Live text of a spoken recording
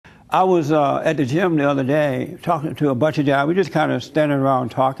I was at the gym the other day talking to a bunch of guys. We just kind of standing around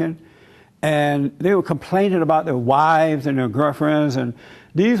talking, and they were complaining about their wives and their girlfriends. And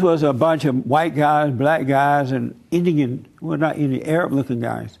these was a bunch of white guys, black guys, and Indian, well, not Indian, Arab-looking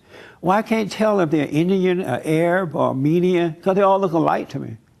guys. Well, I can't tell if they're Indian, or Arab, or Armenian, because they all look alike to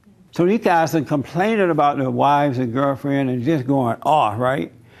me. So these guys are complaining about their wives and girlfriend and just going off,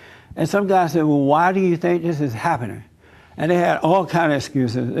 right? And some guys said, well, why do you think this is happening? And they had all kind of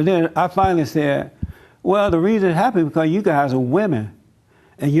excuses. And then I finally said, well, the reason it happened is because you guys are women,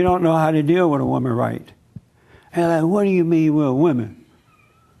 and you don't know how to deal with a woman right. And they're like, what do you mean we're women?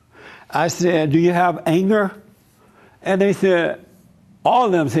 I said, do you have anger? And they said, all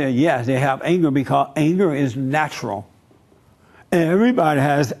of them said, yes, they have anger because anger is natural. Everybody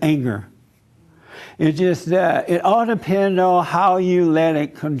has anger. It's just that it all depends on how you let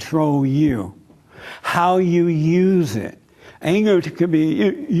it control you, how you use it. Anger can be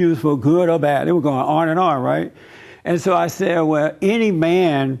used for good or bad. They were going on and on, right? And so I said, well, any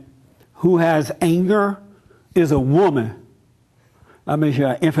man who has anger is a woman. I made sure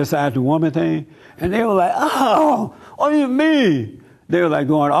I emphasized the woman thing. And they were like, oh, what do you mean? They were like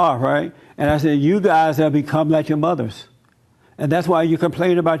going off, right? And I said, you guys have become like your mothers. And that's why you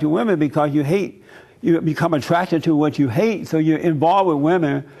complain about your women, because you hate, you become attracted to what you hate. So you're involved with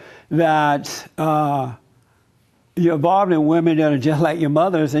women that, you're involved in women that are just like your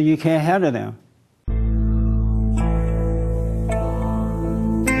mothers, and you can't handle them.